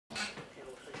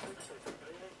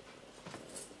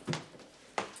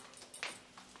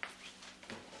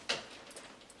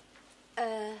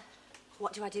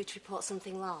what do I do to report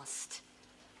something lost?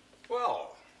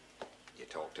 Well, you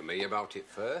talk to me about it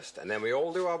first, and then we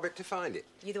all do our bit to find it.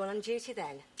 You the one on duty,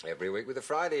 then? Every week with a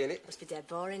Friday in it. Must be dead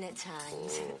boring at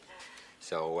times. Oh.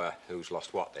 So, who's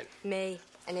lost what, then? Me.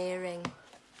 An earring.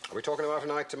 Are we talking about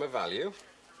an item of value?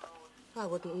 Well, I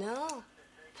wouldn't know.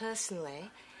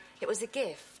 Personally, it was a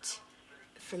gift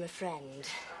from a friend.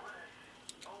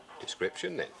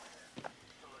 Description, then?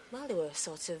 Well, they were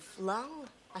sort of long,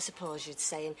 I suppose you'd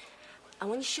say. And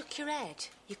when you shook your head,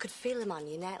 you could feel them on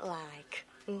your neck like...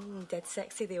 dead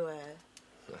sexy they were.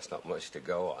 That's not much to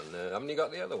go on. Haven't you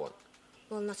got the other one?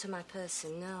 Well, not on my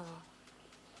person, no.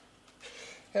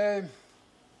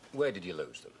 Where did you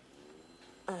lose them?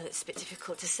 It's a bit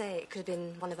difficult to say. It could have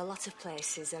been one of a lot of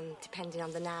places, and depending on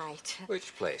the night.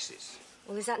 Which places?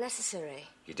 Well, is that necessary?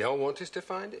 You don't want us to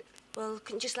find it? Well,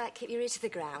 couldn't you just, like, keep your ear to the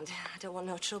ground? I don't want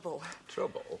no trouble.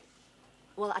 Trouble?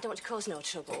 Well, I don't want to cause no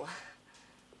trouble.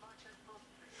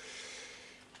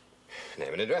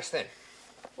 Name and address, then.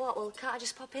 What? Well, can't I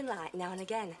just pop in, like, now and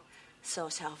again?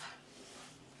 Sort of.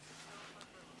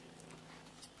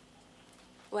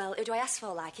 Well, who do I ask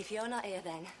for, like, if you're not here,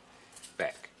 then?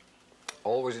 Beck.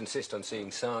 Always insist on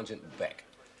seeing Sergeant Beck.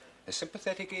 A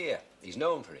sympathetic ear. He's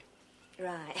known for it.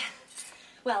 Right.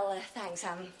 Well, thanks.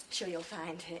 I'm sure you'll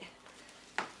find it.